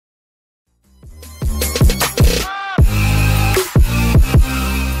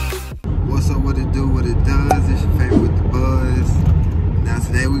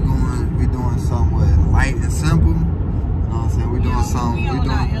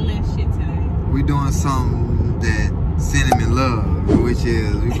we doing something that Cinnamon love, which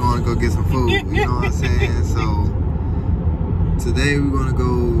is we gonna go get some food. You know what I'm saying? So today we're gonna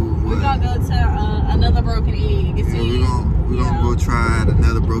go. We're gonna go to another broken egg. We're gonna go try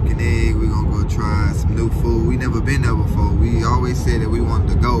another broken egg. We're gonna go try some new food. We never been there before. We always said that we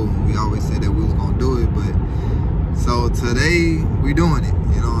wanted to go. We always said that we was gonna do it, but so today we doing it.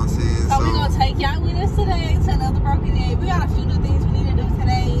 You know what I'm saying? So we're gonna take y'all with us today to another broken egg. We got a few new things we need to do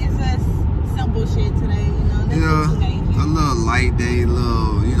today. It's just simple shit today, you know. Yeah, a little light day, little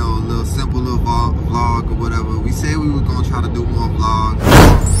simple little vlog or whatever. We said we was gonna try to do more vlogs,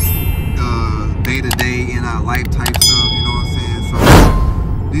 day to day in our life type stuff. You know what I'm saying?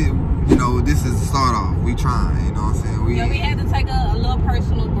 So, this is the start off. We trying. You know what I'm saying? We had to take a little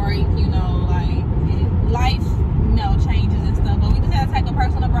personal break. You know, like life, changes and stuff. But we just had to take a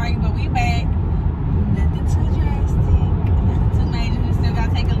personal break. But we back. Nothing too drastic. Nothing too major. We still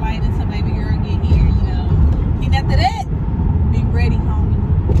gotta take it light until baby girl get here. You know. And after that, be ready, homie.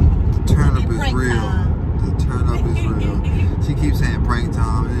 The turn up is real. The turn up is real. She keeps saying prank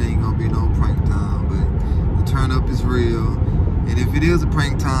time. It ain't gonna be no prank time, but the turn up is real. And if it is a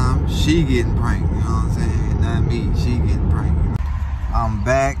prank time, she getting pranked. You know what I'm saying? Not me. She getting pranked. I'm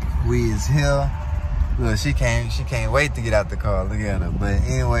back. We is here. Look, she can't wait to get out the car. Look at her. But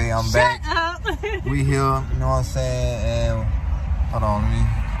anyway, I'm back. We here. You know what I'm saying? And hold on,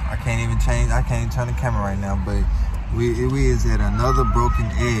 I can't turn the camera right now. But we is at another broken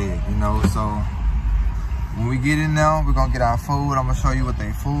egg. You know, so when we get in there, we're gonna get our food. I'm gonna show you what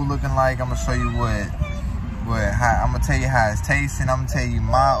they food looking like. I'm gonna show you how I'm gonna tell you how it's tasting. I'm gonna tell you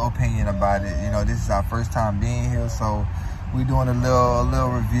my opinion about it. You know, this is our first time being here, so we doing a little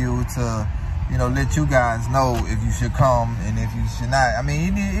review to, let you guys know if you should come and if you should not. I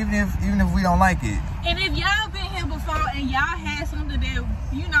mean, even if we don't like it. And if y'all been here before and y'all had something that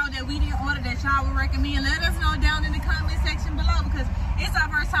that we didn't order that y'all would recommend, let us know down in the comment section below, because it's our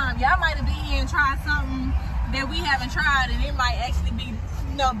first time. Y'all might have been here and tried something that we haven't tried, and it might actually be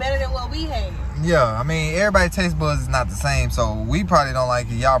better than what we had. Yeah, I mean, everybody's taste buds is not the same, so we probably don't like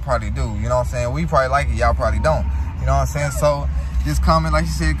it, y'all probably do. You know what I'm saying? We probably like it, y'all probably don't. You know what I'm saying? So just comment, like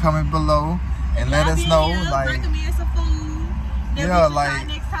you said, comment below and let us know, like, recommend some food that we should try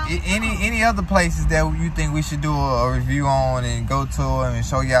next time. Any other places that you think we should do a review on and go to and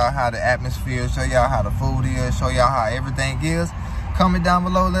show y'all how the atmosphere, show y'all how the food is, show y'all how everything is. Comment down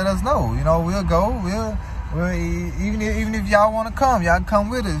below, let us know. We'll go. We'll even if y'all want to come, y'all come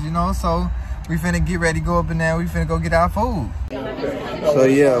with us. So we finna get ready to go up in there. We finna go get our food. So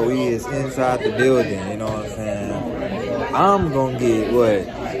yeah, we is inside the building. You know what I'm saying? I'm gonna get what?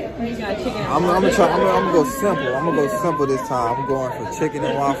 I'm gonna go simple. I'm gonna go simple this time. I'm going for chicken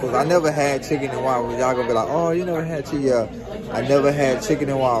and waffles. I never had chicken and waffles. Y'all gonna be like, oh, you never had chicken? Yeah, I never had chicken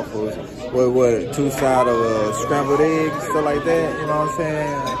and waffles with 2 sides of scrambled eggs, stuff like that. You know what I'm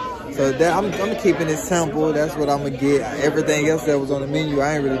saying? So that I'm keeping it simple. That's what I'm gonna get. Everything else that was on the menu,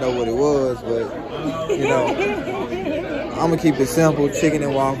 I ain't really know what it was, but I'm gonna keep it simple. Chicken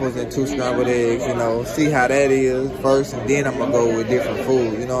and waffles and 2 scrambled eggs. See how that is first, and then I'm gonna go with different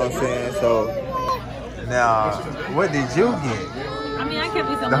food. You know what I'm saying? So now, what did you get? I mean, I kept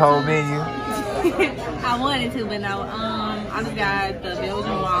it simple. The whole menu. I wanted to, but no. I just got the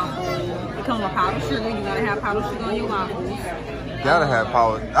Belgian waffle. It comes with powdered sugar. You gotta have powdered sugar on your waffles. Gotta have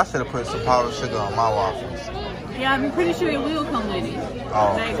powder. I should have put some powdered sugar on my waffles. Yeah, I'm pretty sure it will come with it.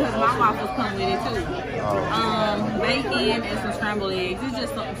 Oh. Because my waffles come with it too. Oh. Bacon and some scrambled eggs. It's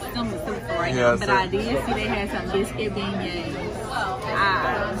just something simple for right now. But I did see they had some biscuit beignets.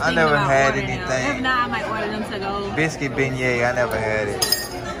 I never had anything. If not, I might order them to go. Biscuit beignet, I never had it.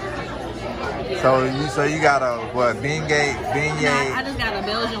 So you got a what? Beignet? Nah, I just got a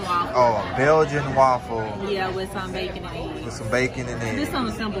Belgian waffle. Oh, a Belgian waffle. Yeah, with some bacon and eggs. With some bacon and eggs. Just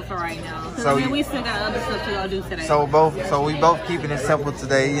something simple for right now. So we still got other stuff to go do today. So we both keeping it simple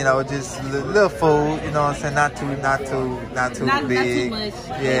today. Just little food. You know what I'm saying? Not too big. Not too much.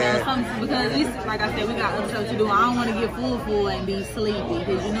 Yeah. Because like I said, we got other stuff to do. I don't want to get full and be sleepy,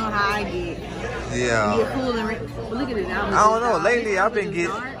 because you know how I get. Yeah. Get full and look at it. I don't know. Lately, I've been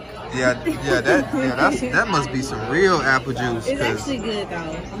getting. That must be some real apple juice. It's actually good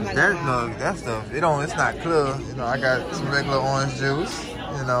though. That stuff. It's not clear. I got some regular orange juice.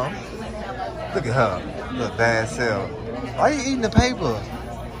 Look at her, little bad self. Why are you eating the paper?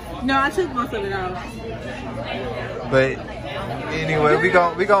 No, I took most of it out. But anyway, we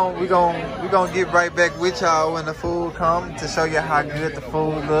gonna get right back with y'all when the food comes to show you how good the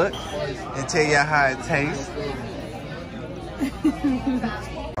food looks and tell you how it tastes.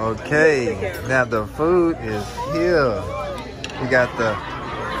 Okay, now the food is here. We got the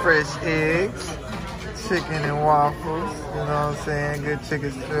fresh eggs, chicken and waffles. You know what I'm saying? Good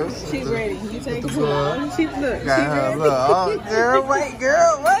chicken strips. She's ready. You take it. She look. Got her. Look. Oh, girl, wait,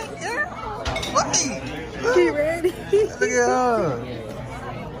 girl, wait, girl, wait. She ready. Look at her.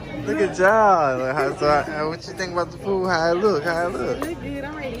 Look at y'all. What you think about the food? How it look? How it look? Look good.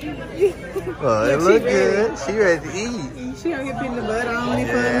 I'm ready to eat. Well, it look good. She ready to eat. She gonna get peanut butter on it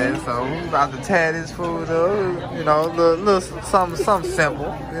for Yeah, me. so we about to tear this food up. You know, little something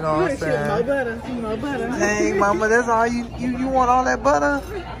simple. You know what I'm saying? More butter. More butter. Dang, mama, that's all you want all that butter?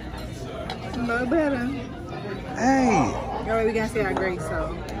 More butter. Hey. Alright, we gotta say our grace,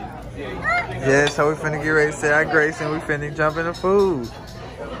 so. Yeah, so we finna get ready to say our grace and we finna jump in the food.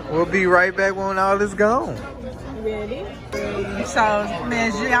 We'll be right back when all is gone. Ready? So,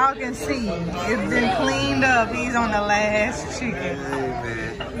 as y'all can see, it's been cleaned up. He's on the last chicken. Hey,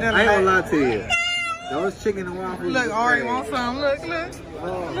 man. I ain't gonna lie to you. Those chicken and waffles. Look, Ari wants some. Look.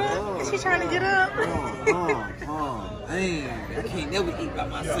 Look, is she trying to get up? Dang, I can't never eat by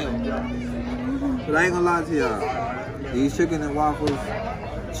myself. But I ain't gonna lie to y'all. These chicken and waffles,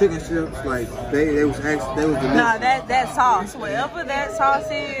 chicken strips, like they was delicious. No, that sauce, whatever that sauce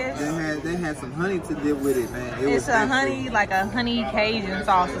is, They had some honey to dip with it, man. it's a honey, like a honey Cajun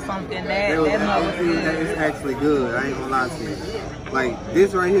sauce or something. That was good. It's actually good. I ain't gonna lie to you. Like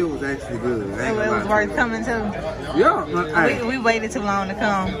this right here was actually good. It was worth coming to. Yeah, but, hey, We waited too long to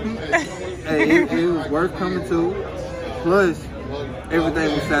come. hey, it was worth coming to. Plus,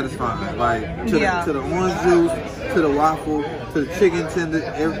 everything was satisfying. Like to the orange juice, to the waffle, to the chicken tender,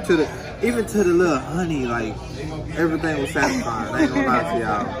 even to the little honey. Like everything was satisfying. I ain't gonna lie to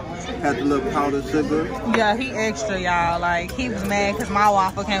y'all. Had the little powdered sugar. Yeah, he extra, y'all. Like, he was mad because my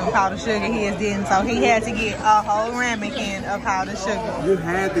waffle came with powdered sugar. His didn't, so he had to get a whole ramekin of powdered sugar. You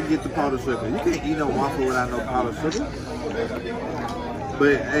had to get the powdered sugar. You can't eat no waffle without no powdered sugar.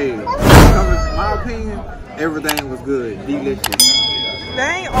 But hey, in my opinion, everything was good, delicious.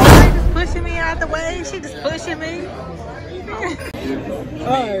 Dang, Ari just pushing me out the way. She just pushing me.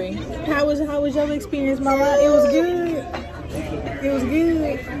 Ari, how was your experience, Mama? It was good. It was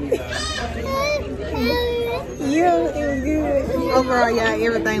good. Yeah, it was good. Overall, yeah,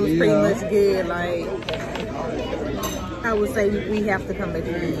 everything was pretty much good. Like, I would say we have to come back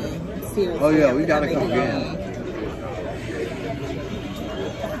again. Seriously. Oh yeah, we gotta come again.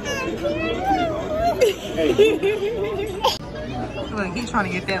 Look, he's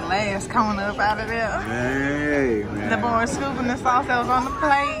trying to get that last cone up out of there. Hey, man. The boy scooping the sauce that was on the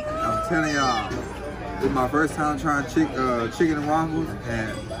plate. I'm telling y'all, this is my first time trying chicken and waffles,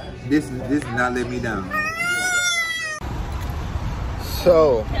 and this is not letting me down.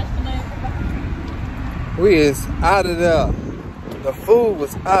 So, we is out of there. The food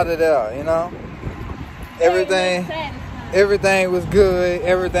was out of there, you know? Everything was good.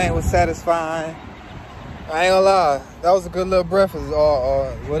 Everything was satisfying. I ain't gonna lie, that was a good little breakfast or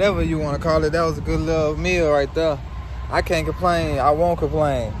whatever you want to call it. That was a good little meal right there. I can't complain. I won't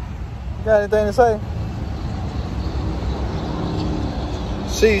complain. You got anything to say?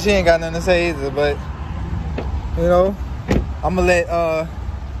 She ain't got nothing to say either, but you know, I'm gonna let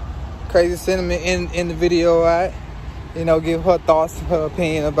Craziii Cinnamon in the video, right? You know, give her thoughts, her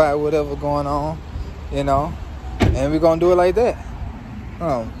opinion about whatever going on, you know, and we're gonna do it like that.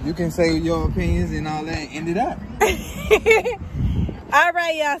 You can say your opinions and all that and end it up. All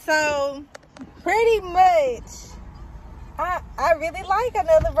right, y'all. So, pretty much, I really like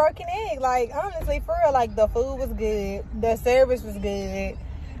another broken egg. Like, honestly, for real, like, the food was good. The service was good.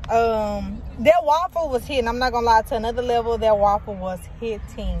 That waffle was hitting. I'm not gonna lie, to another level, that waffle was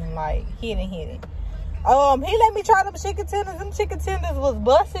hitting. Like, hitting. He let me try them chicken tenders. Them chicken tenders was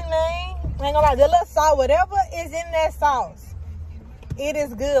busting, man. I ain't gonna lie, the little sauce, whatever is in that sauce, it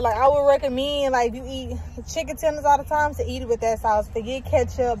is good. Like, I would recommend, like, if you eat chicken tenders all the time, to eat it with that sauce. Forget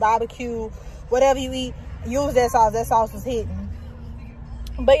ketchup, barbecue, whatever you eat, use that sauce. That sauce was hitting.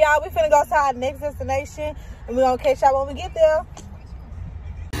 But y'all, we finna go to our next destination, and we're gonna catch y'all when we get there.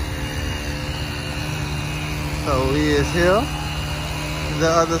 So we is here, the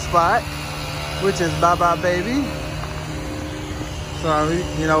other spot, which is Bye Bye Baby. So,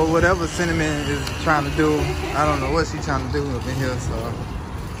 you know, whatever Cinnamon is trying to do, I don't know what she's trying to do up in here, so.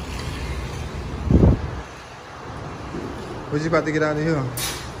 What you about to get out of here?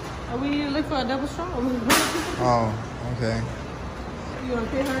 We need to look for a double straw. Oh, okay. You want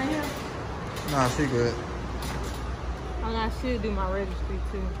to put her in here? Nah, she good. I should do my registry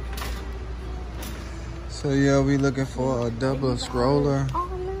too. So yeah, we looking for a double scroller. Oh,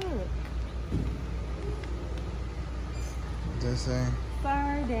 look. Just saying.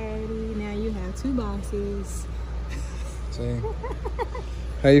 Sorry, Daddy. Now you have two boxes. See.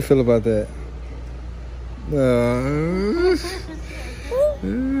 How you feel about that? How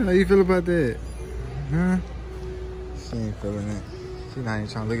you feel about that? Huh? She ain't feeling it. She not even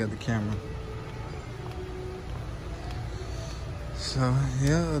trying to look at the camera. So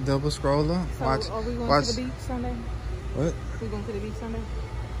yeah, a double scroller. So Watch. are we going Watch. to the beach Sunday? What? We going to the beach Sunday?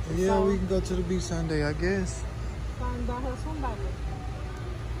 Yeah, So, we can go to the beach Sunday, I guess. find by her swim bike.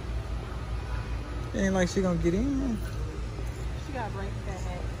 Ain't like she gonna get in. She got to break that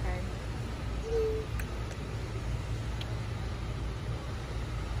hat, okay?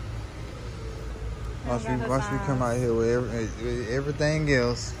 Watch me come out here with everything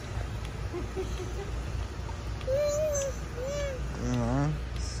else.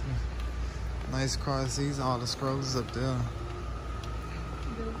 Nice car seats, all the scrollers up there.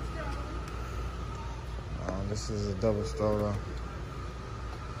 Oh, this is a double stroller.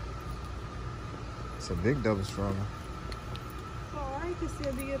 It's a big double stroller. Oh, I can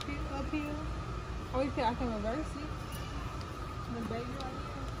still be up here. Oh, you think I can reverse it? The baby right here.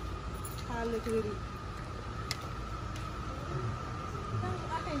 How I look with it. I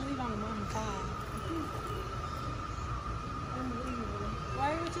can't leave on the mom's side. Unbelievable. Why?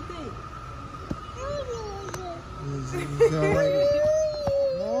 What you think? You don't like it?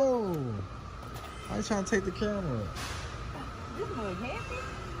 No. Why you trying to take the camera? This look happy.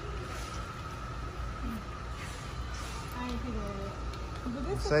 I ain't feeling it. But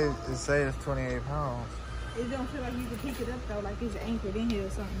this It say it's 28 pounds. It don't feel like you can pick it up though, like it's anchored in here or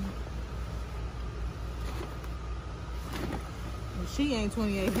something. Well, she ain't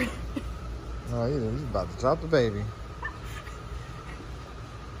 28. No, either. He's about to drop the baby.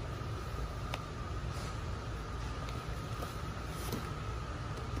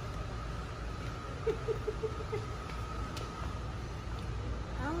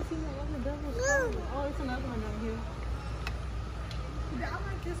 I don't see no other double stroller. Oh, it's another one down here. I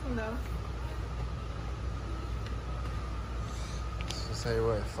like this one though. She say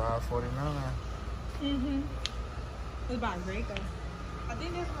what, $549? Mm-hmm. It's by Draco. I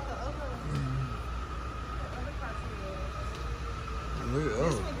think that's one of the other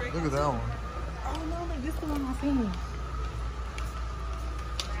Look at that one. Oh no, look, this is the one I seen.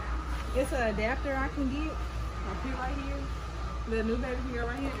 It's an adapter I can get. I fit right here. The new baby can go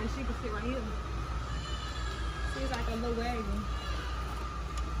right here, and she can fit right here. She's like a little wagon.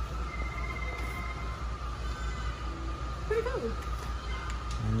 Pretty cool.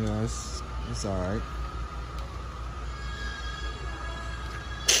 Yeah, it's alright.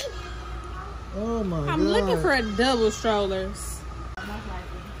 Oh my God. I'm looking for a double strollers. Most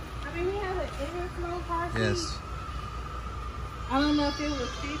likely. I mean, we have an overflow car seat. Yes. I don't know if it would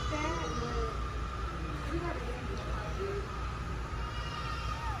fit that, but we got an overflow car seat.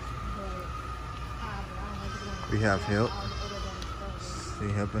 We have help. She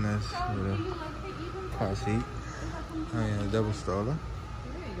helping us with a car seat. Oh yeah, a double stroller.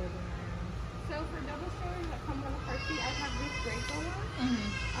 So for double strollers that come with a car seat, I have this Draco one.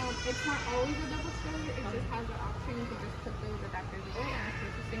 It's not always a double stroller, it just has the option you can just put those adapters away and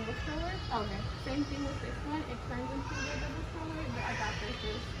it's a single stroller. Okay. Same thing with this one, it turns into a double stroller, the adapters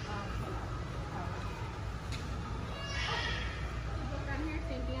just pull out. So down here,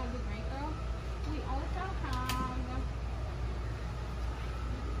 same thing as the Draco. We also have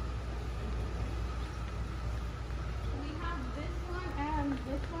this one, and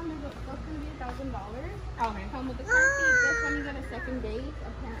this one is supposed to be $1,000. Okay. Come with the car seat. This one you get a second base,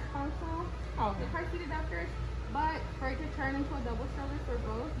 a parent console, the car seat adapters. But for it to turn into a double stroller for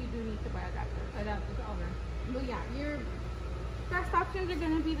both, you do need to buy adapters. Okay. But yeah, your best options are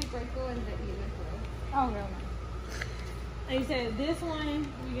gonna be the Draco and the Evenflow. Oh, no. And you said this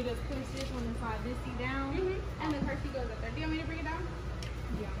one, we can just push this one and slide this seat down. And the car seat goes up there. Do you want me to bring it down?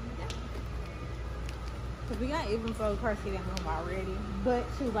 Yeah. Cause we got Evenflow car seat at home already, but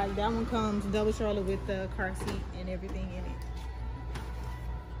too, like that one comes double stroller with the car seat and everything in it.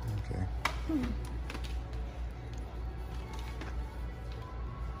 Okay.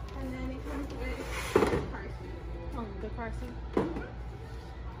 And then it comes with the car seat. Oh, the car seat.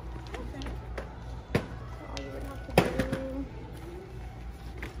 Okay. So all you would have to do.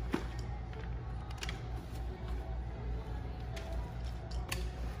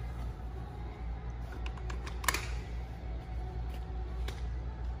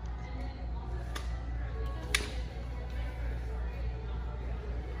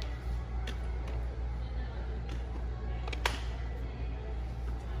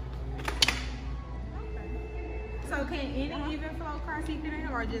 So can any Evenflow car seat fit in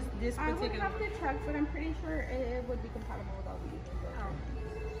here, or just this I would particular have one? to check, but I'm pretty sure it would be compatible with all the Evenflow. Oh.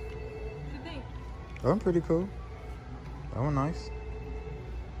 What do you think? That one pretty cool. That one nice.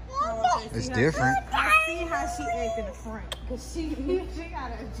 It's different. I see how she acts in the front. Because she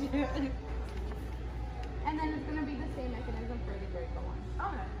got a judge. And then it's gonna be the same mechanism for the breaker one.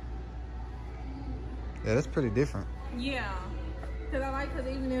 Okay. Yeah, that's pretty different. Yeah. Because I like, because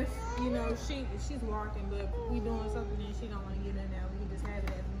even if, you know, she's walking, but we doing something and she don't want to get in there, we can just have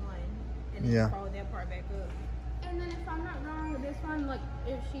it as one. And then just fold that part back up. And then if I'm not wrong with this one, like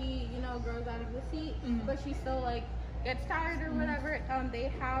if she, you know, grows out of the seat, but she still like gets tired or whatever, they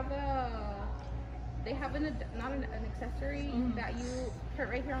have not an accessory that you put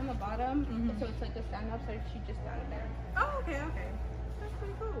right here on the bottom, so it's like a stand up, so she just stands there. Oh, okay. That's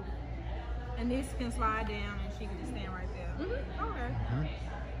pretty cool. And this can slide down and she can just stand right there. Okay.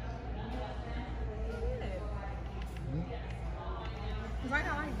 Yeah. Like, I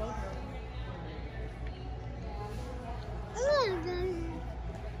like both of them.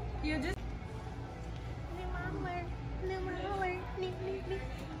 You just new mom alert.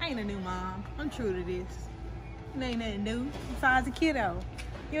 I ain't a new mom. I'm true to this. It ain't nothing new besides a kiddo.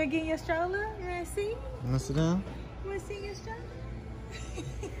 You wanna get in your stroller? You wanna see? You wanna sit down? You wanna see your stroller?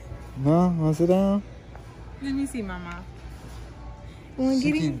 No? Wanna sit down? Let me see, mama.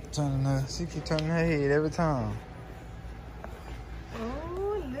 She keep turning her head every time.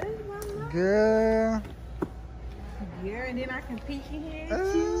 Oh, look, mama. Girl. Girl, and then I can peek in here.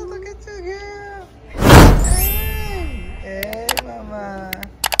 Oh, look at you, girl. Hey, mama.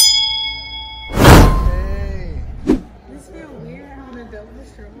 Hey. This feels weird having a double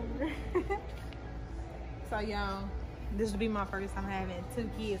stroller. So, y'all, this will be my first time having 2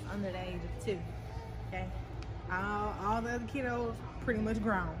 kids under the age of 2. Okay? All the other kiddos pretty much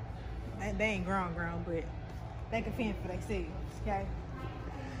grown. They ain't grown, but they can fend for themselves. Okay?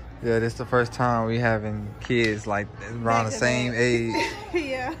 Yeah, this is the first time we having kids like around the same age.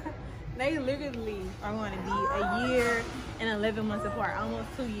 Yeah. They literally are going to be a year and 11 months apart, almost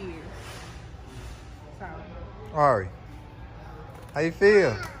 2 years. So. Ari, how you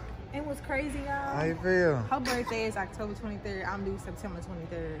feel? It was crazy, y'all. How you feel? Her birthday is October 23rd. I'm due September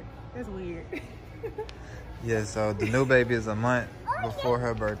 23rd. That's weird. Yeah, so the new baby is a month before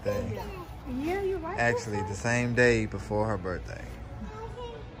her birthday. Yeah, you're right. Actually, the same day before her birthday.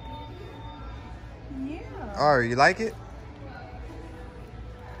 Yeah. Ari, you like it?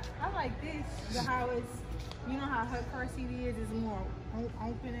 I like this. How it's, you know how her car seat is? It's more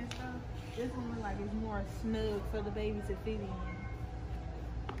open and stuff. This one looks like it's more snug for the baby to fit in.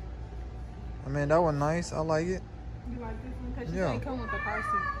 I mean, that was nice. I like it. You like this one? Because she Yeah. ain't come with the car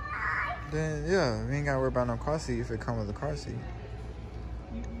seat. Then, yeah, we ain't got to worry about no car seat if it comes with a car seat.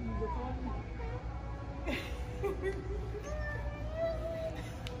 You recording? I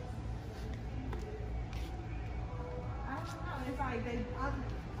don't know. It's like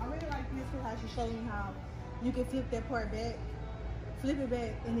I really like this because how she showed me how you can flip that part back, flip it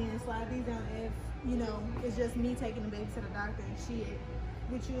back, and then slide these down. If you know, it's just me taking the baby to the doctor and she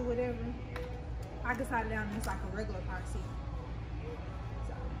with you or whatever. I can slide it down and it's like a regular car seat.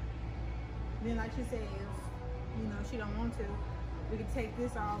 So then, like she said, if you know she don't want to, we can take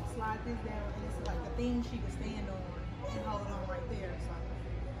this off, slide this down, and it's like the thing she can stand on and hold on right there. So,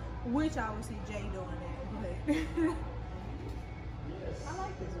 which I would see Jay doing that, but I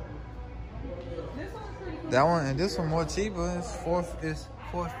like this one. This one's pretty cool. That one and this one more cheaper. It's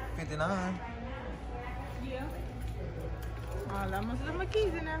 $4.59. Yeah. Oh, that must have my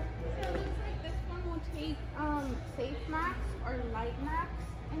keys in there. So it looks like this one will take Safe Max or Light Max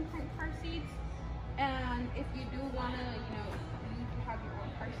infant car seats. And if you do want to, you know, you have your own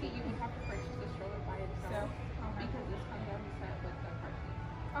car seat, you would have to purchase the stroller by itself because this comes on the set with the car seat.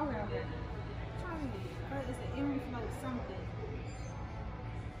 Okay. But it's an Inflow something.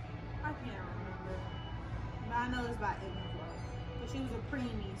 I can't remember. But I know it's by Inflow. But she was a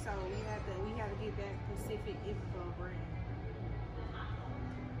preemie, so we had to get that specific Inflow brand.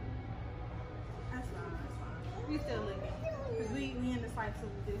 That's fine. We still looking. Because we in the fight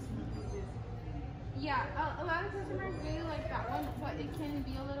with this one. Yeah, a lot of customers really like that one, but it can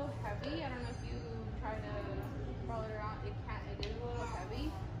be a little heavy. I don't know if you try to roll it around. It is a little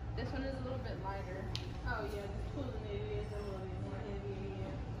heavy. This one is a little bit lighter. Oh yeah, just pulling it is a little bit more heavy.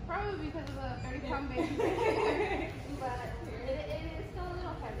 Yeah. Probably because of the 30-pound baby. But it is still a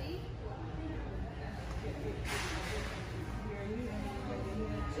little heavy.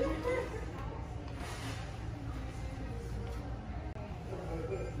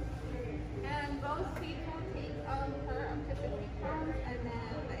 And both seats will take her up to 50 pounds, and then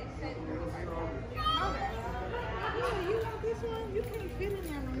the extent 35 pounds. Okay. Yeah, you know this one, you can't fit in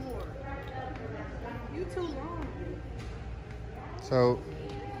there no more. You too long. So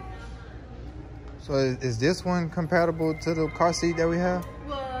is this one compatible to the car seat that we have?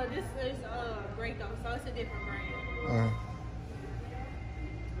 Well, this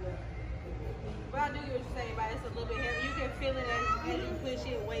But I do get what you're saying about it's a little bit heavy. You can feel it as you push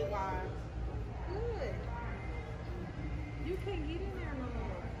it weight wise. Good. You can't get in there no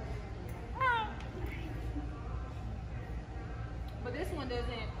more. But this one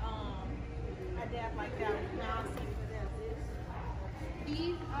doesn't adapt like that. Now I see what that is.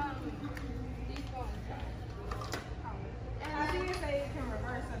 These go inside. And I think if they can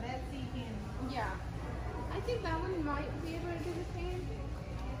reverse, so that seat can. Yeah. I think that one might be able to do the same.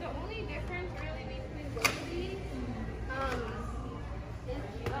 The only difference really between both of these is the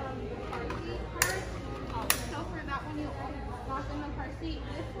car seat part. So for that one, you lock in the car seat.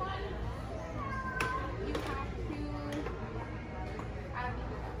 This one, you have to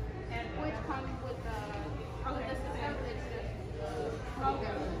add which comes with the system. It's just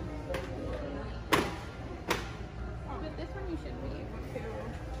okay. But this one you should be able to.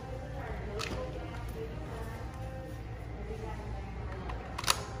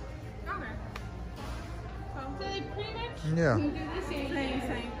 So they pretty much Yeah. do the same thing.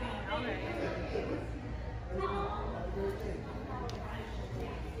 Okay.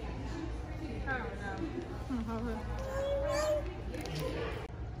 I don't know.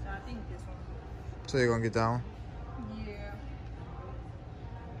 So I think this one. So you're gonna get that one? Yeah.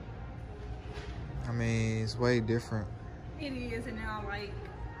 I mean, it's way different. It is, and I like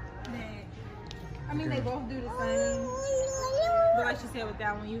that. I mean, they both do the same. But like she said, with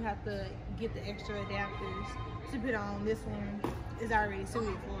that one, you have to get the extra adapters to put on. This one is already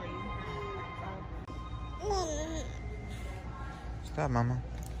suited for you. Stop, mama.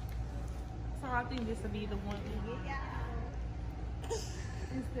 So I think this will be the one we get.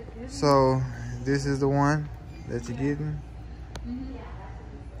 So this is the one that you're getting?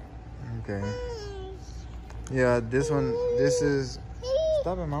 Okay. Yeah, this is,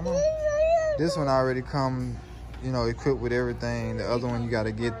 stop it, mama. This one already come, you know, equipped with everything. The other one you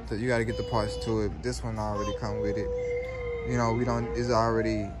gotta get the parts to it. This one already come with it. You know, it's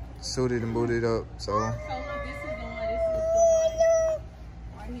already suited and booted up. So So look, this is the one.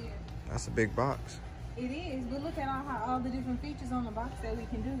 Right here. that's a big box. It is, but look at all the different features on the box that we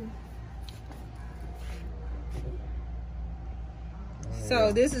can do.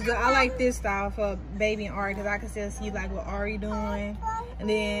 So this is I like this style for baby and Ari because I can still see like what Ari doing, and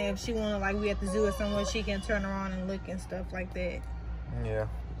then if she wanna like we at the zoo or somewhere, she can turn around and look and stuff like that. Yeah,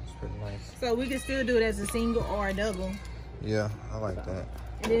 it's pretty nice. So we can still do it as a single or a double. Yeah, I like that.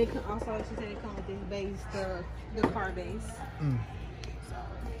 And then it can also, like she said, it comes with this base, the car base. So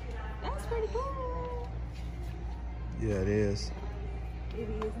that's pretty cool. Yeah, it is. It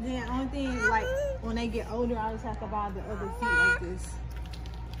is. Then only thing like when they get older, I just have to buy the other seat like this.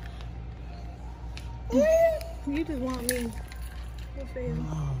 You just want me. What's that?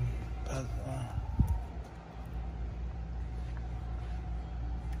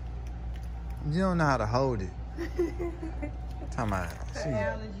 You don't know how to hold it. Talking about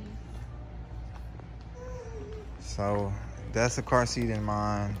Allergy. So that's a car seat in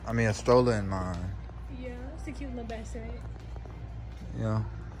mine. I mean a stroller in mine. Yeah, it's a cute little bassinet. Yeah.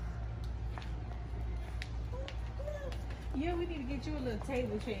 Yeah, we need to get you a little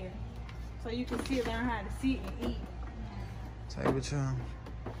table chair so you can sit learn how to sit and eat. Table chair.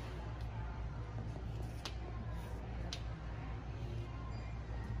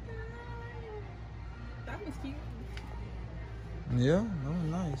 That was cute. Yeah, that was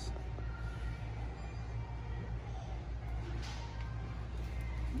nice.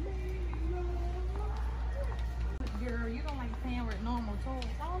 Girl, you don't like playing with normal toys.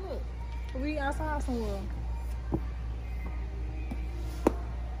 Oh look, we outside somewhere.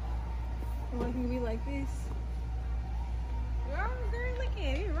 Why can we like this? Girl, look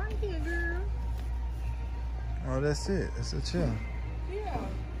at it right here, girl. Oh, that's it. That's a chair.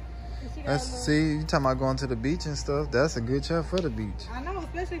 Yeah. See, you talking about going to the beach and stuff. That's a good chair for the beach. I know,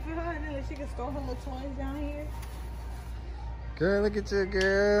 especially for her, and then she can store her little toys down here. Girl, look at you,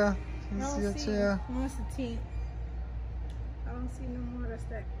 girl. You I see don't your see. chair? No, it's a tent. I don't see no more. That's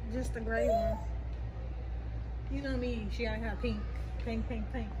that. Just the gray one. You know me. She gotta have pink. Pink.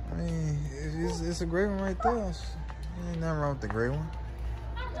 I mean, it's a gray one right there. Ain't nothing wrong with the gray one.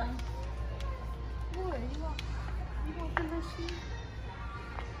 What? You want the little sheet?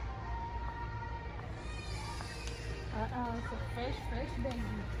 It's a fresh baby.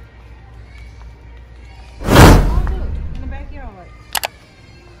 Oh, look, in the backyard.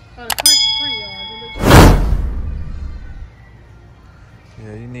 Oh, the front yard.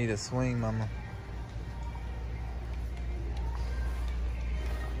 Yeah, you need a swing, mama.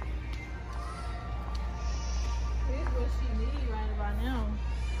 This is what she needs right about now.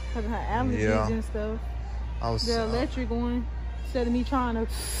 Because of her allergies and stuff. The electric one. Instead of me trying to.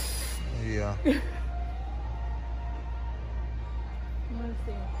 Yeah. Let's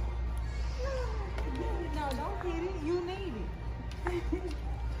see. No, don't get it. You need it.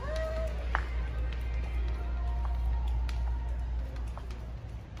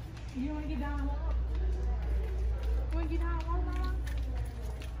 You want to get down and walk? You want to get down and walk, Mama?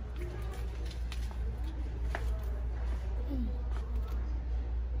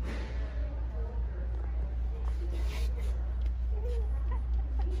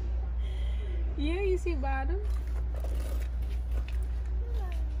 Yeah, you see bottom.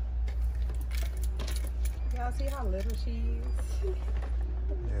 Y'all see how little she is?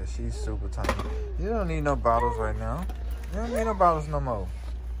 Yeah, she's super tiny. You don't need no bottles right now. You don't need no bottles no more.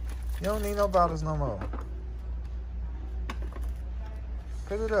 You don't need no bottles no more.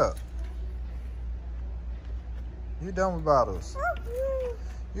 Put it up. You done with bottles.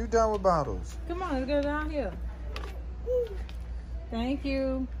 You done with bottles. Come on, let's go down here. Thank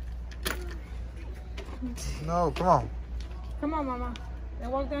you. No, come on. Come on, Mama. Now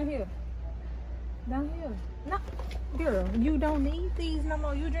walk down here. Down here. No, girl, you don't need these no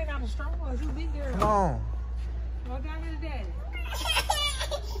more. You drink out of straws. You big girl. Come on. Walk down here to Daddy.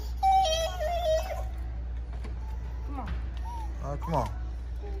 Come on. All right, come on.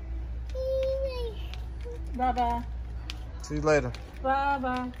 Bye-bye. See you later.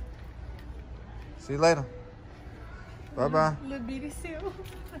 Bye-bye. See you later. Bye-bye. Little bitty seal.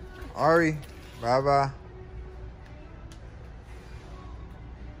 Ari, bye-bye.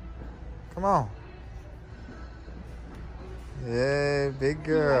 Come on. Yeah, big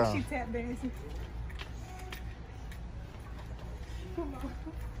girl. Like she tap dancing. Come on.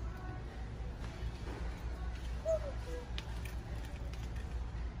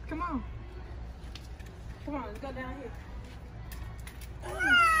 Come on. Come on, let's go down here.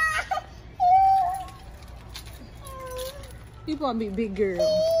 You probably be a big girl.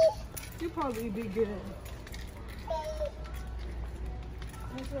 You probably be a big girl.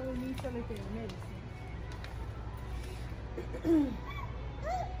 That's what we need to look at medicine.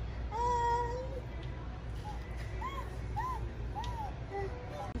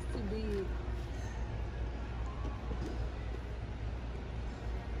 It's too big.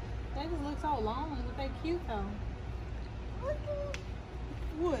 They just look so long, but they cute though.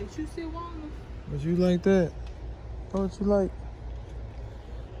 What? You still want them? Would you like that? What you like?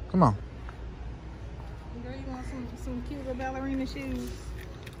 Come on. Girl, you want some cute little ballerina shoes?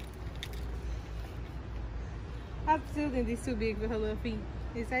 I still think these too big for her little feet.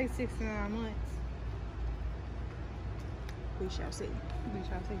 It's like 6 to 9 months. We shall see. We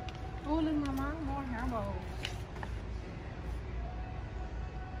shall see. Oh, look, my mom more hair bows.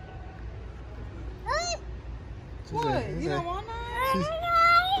 What? You don't want none?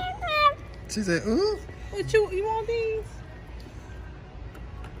 She said, ooh. What you want these?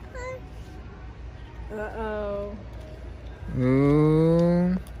 Uh-oh.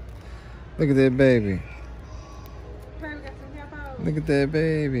 Ooh. Look at that baby. Baby got some hair bows. Look at that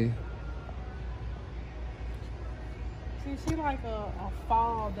baby. See, she like a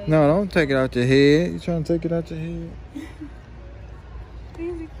fall baby. No, don't take it out your head. You trying to take it out your head?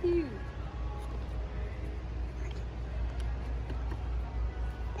 These are cute.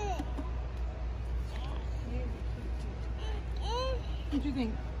 What you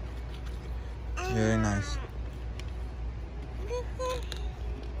think? Very nice.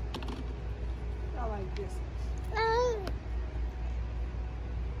 I like this. Oh,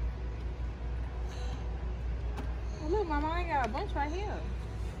 look, Mama, I got a bunch right here.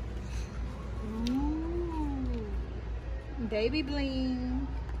 Ooh. Baby bling.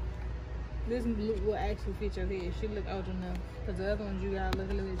 This look will actually fit your head. She look old enough. Because the other ones you got look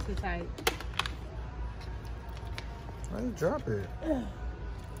a little bit too tight. Why you drop it?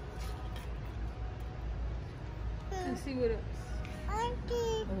 Let's see what else.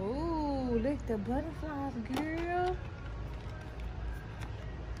 Oh, look the butterflies, girl.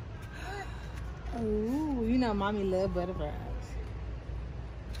 Oh, you know mommy love butterflies.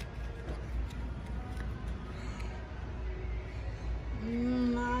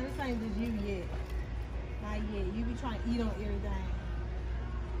 Nah, this ain't just you yet. Not yet. You be trying to eat on everything.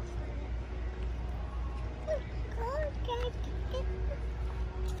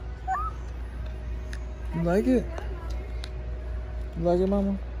 You like it? You like it,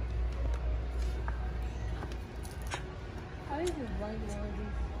 Mama? Oh, this is white ones.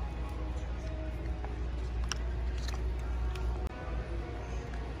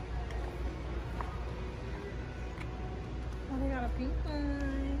 Oh, they got a pink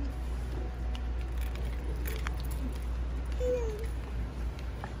one.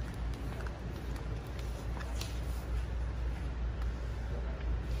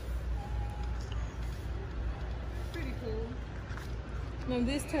 Now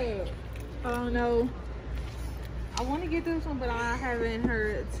this tub, I don't know. I want to get this one, but I haven't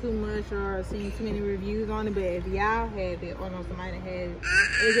heard too much or seen too many reviews on it. But if y'all have it or know somebody that has it,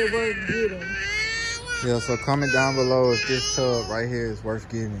 is it worth getting? Yeah, so comment down below if this tub right here is worth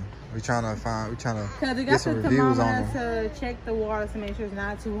getting. We're trying to get some reviews on them. To check the water to make sure it's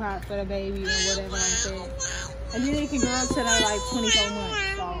not too hot for the baby and whatever like that. And then it can go up to like 24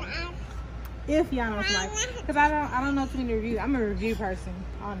 months. So if y'all know somebody, because I don't know too many reviews. I'm a review person,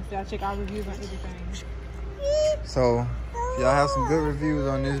 honestly. I check all reviews on everything. So y'all have some good reviews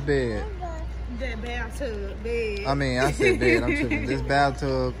on this bed. That bathtub bed. I mean, I said bed. I'm tripping. This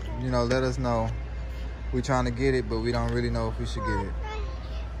bathtub, you know, let us know. We're trying to get it, but we don't really know if we should get it.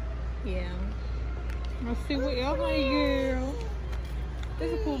 Yeah. Let's see what else I girl.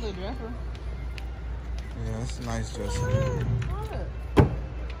 This is a cool little dresser. Yeah, it's a nice dresser. Look.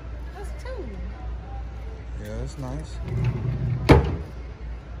 That's two. Yeah, it's nice.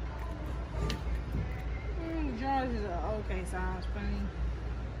 The drawers is an okay size for me.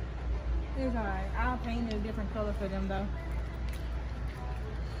 It's alright. I'll paint it a different color for them though.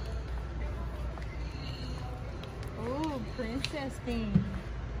 Oh, princess thing.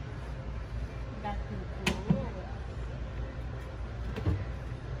 That's pretty cool.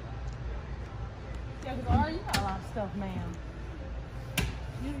 Yeah, because Ari, you got a lot of stuff, ma'am.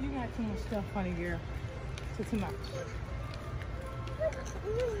 You got too much stuff, funny girl. Too much.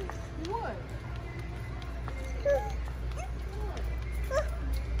 What?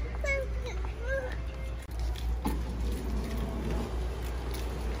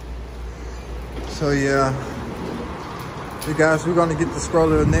 So yeah, you guys, we're gonna get the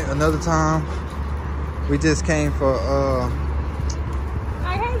stroller another time. We just came for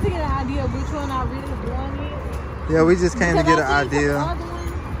I came to get an idea of which one I really wanted. Yeah, we just came to get an idea.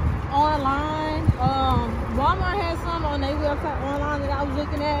 Online, Walmart had some on their website online that I was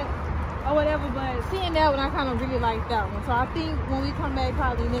looking at or whatever, but seeing that one, I kind of really like that one. So I think when we come back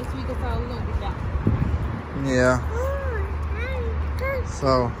probably next week or so, we're gonna get that one. Yeah.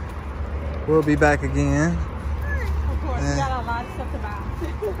 So we'll be back again. Of course, we got a lot of stuff to buy.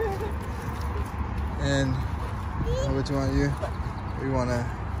 And what you want we wanna.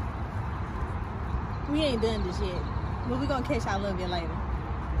 We ain't done this yet, but we're gonna catch y'all a little bit later.